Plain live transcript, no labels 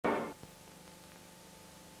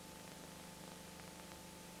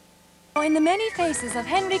Join the many faces of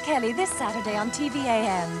Henry Kelly this Saturday on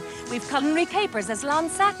TVAM. We've culinary capers as Lon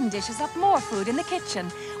Satin dishes up more food in the kitchen,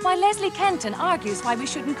 while Leslie Kenton argues why we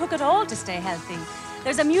shouldn't cook at all to stay healthy.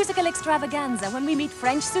 There's a musical extravaganza when we meet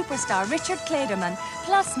French superstar Richard Clayderman,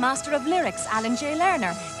 plus Master of Lyrics Alan J.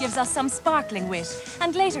 Lerner gives us some sparkling wit.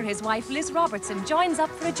 And later his wife Liz Robertson joins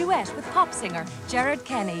up for a duet with pop singer Gerard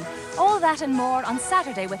Kenny. All that and more on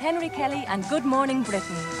Saturday with Henry Kelly and Good Morning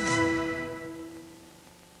Britain.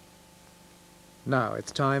 Now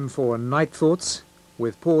it's time for Night Thoughts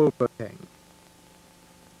with Paul Boateng.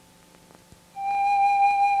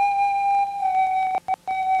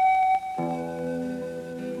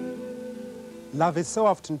 Love is so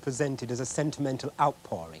often presented as a sentimental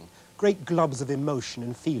outpouring, great globs of emotion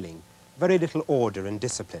and feeling, very little order and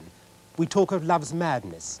discipline. We talk of love's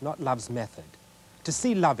madness, not love's method. To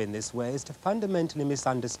see love in this way is to fundamentally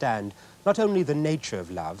misunderstand not only the nature of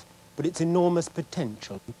love, but its enormous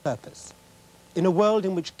potential and purpose. In a world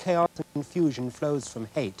in which chaos and confusion flows from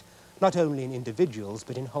hate, not only in individuals,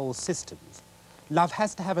 but in whole systems, love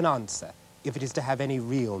has to have an answer if it is to have any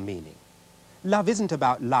real meaning. Love isn't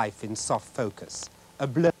about life in soft focus, a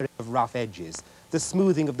blurring of rough edges, the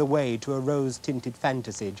smoothing of the way to a rose-tinted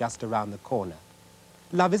fantasy just around the corner.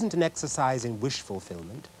 Love isn't an exercise in wish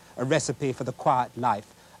fulfillment, a recipe for the quiet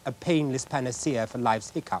life, a painless panacea for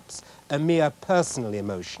life's hiccups, a mere personal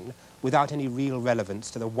emotion without any real relevance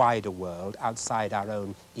to the wider world outside our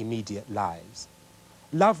own immediate lives.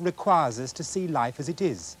 Love requires us to see life as it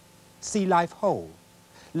is, see life whole.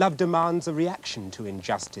 Love demands a reaction to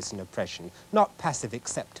injustice and oppression, not passive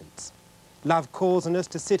acceptance. Love calls on us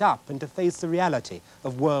to sit up and to face the reality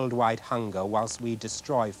of worldwide hunger whilst we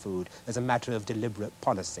destroy food as a matter of deliberate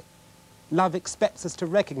policy. Love expects us to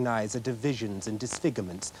recognize the divisions and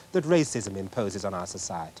disfigurements that racism imposes on our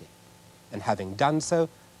society. And having done so,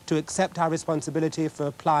 to accept our responsibility for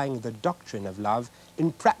applying the doctrine of love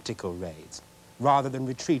in practical ways, rather than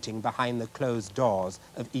retreating behind the closed doors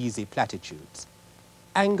of easy platitudes.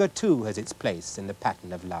 Anger, too, has its place in the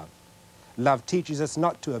pattern of love. Love teaches us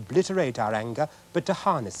not to obliterate our anger, but to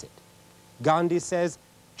harness it. Gandhi says,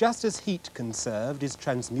 just as heat conserved is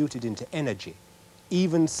transmuted into energy,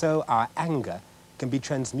 even so our anger can be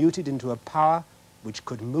transmuted into a power which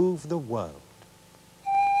could move the world.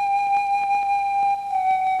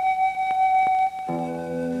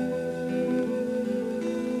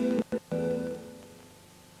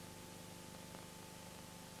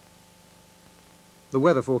 The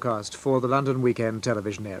weather forecast for the London weekend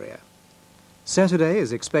television area. Saturday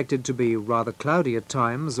is expected to be rather cloudy at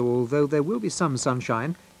times, although there will be some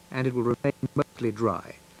sunshine and it will remain mostly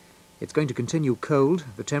dry. It's going to continue cold,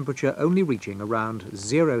 the temperature only reaching around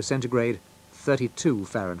 0 centigrade, 32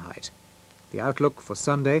 Fahrenheit. The outlook for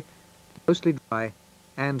Sunday, mostly dry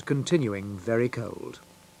and continuing very cold.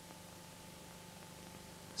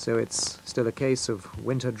 So it's still a case of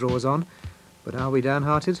winter draws on, but are we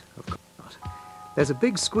downhearted? Of course not. There's a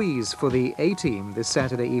big squeeze for the A-team this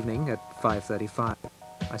Saturday evening at 5:35.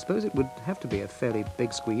 I suppose it would have to be a fairly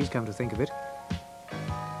big squeeze, come to think of it.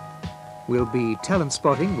 We'll be talent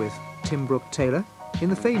spotting with Tim Brooke-Taylor in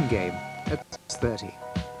the Fame game at 6:30.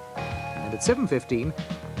 And at 7:15,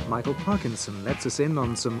 Michael Parkinson lets us in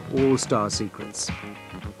on some all-star secrets.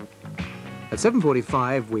 At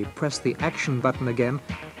 7:45, we press the action button again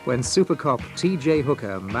when super cop T.J.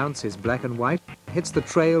 Hooker mounts his black and white, hits the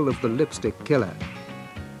trail of the lipstick killer.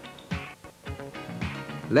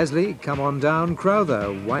 Leslie, Come On Down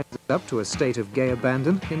Crowther winds it up to a state of gay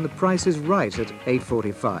abandon in The Price is Right at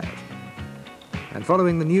 8:45. And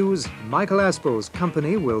following the news, Michael Aspel's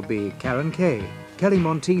company will be Karen Kay, Kelly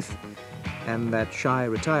Monteith, and that shy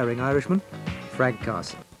retiring Irishman, Frank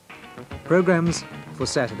Carson. Programmes for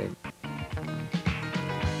Saturday.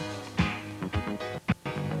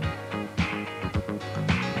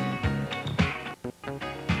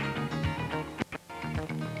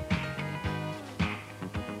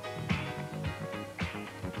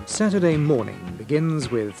 Saturday morning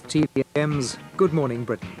begins with TVAM's Good Morning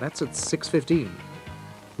Britain. That's at 6:15.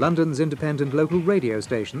 London's independent local radio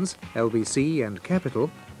stations, LBC and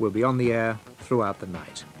Capital, will be on the air throughout the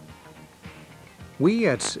night. We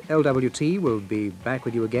at LWT will be back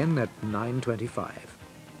with you again at 9:25.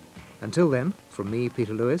 Until then, from me,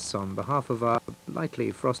 Peter Lewis, on behalf of our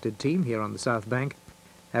lightly frosted team here on the South Bank,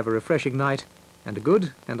 have a refreshing night and a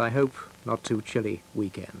good, and I hope not too chilly,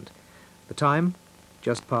 weekend. The time,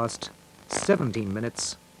 just past 17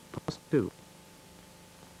 minutes past 2.